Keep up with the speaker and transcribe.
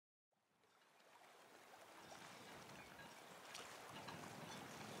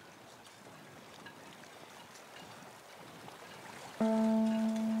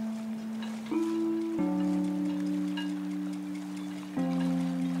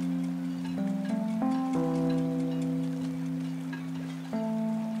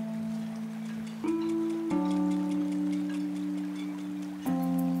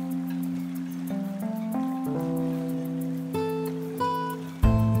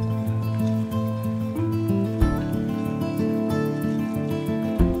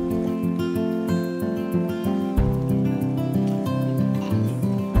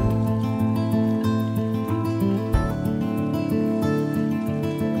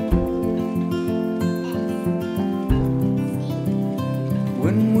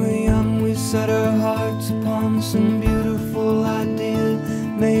set our hearts upon some beautiful idea,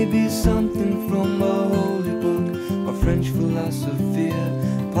 maybe something from a holy book or French philosophy.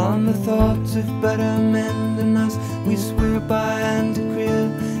 Upon the thoughts of better men than us, we swear by and decree a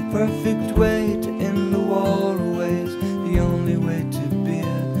perfect way to end the war always, the only way to be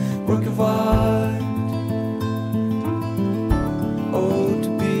a work of art. Oh, to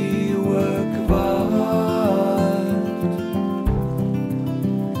be a work of art,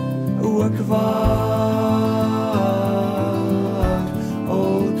 a work of art.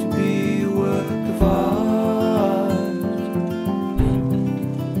 Oh, to be a work of art.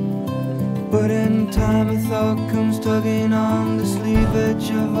 But in time a thought comes tugging on the sleeve edge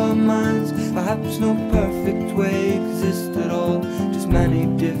of our minds. Perhaps no perfect way exists at all, just many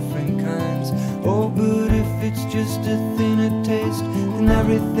different kinds. Oh, but if it's just a thinner taste, then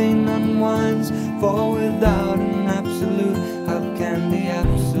everything unwinds. For without an absolute, how can the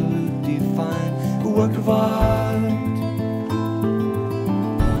absolute define a work of art?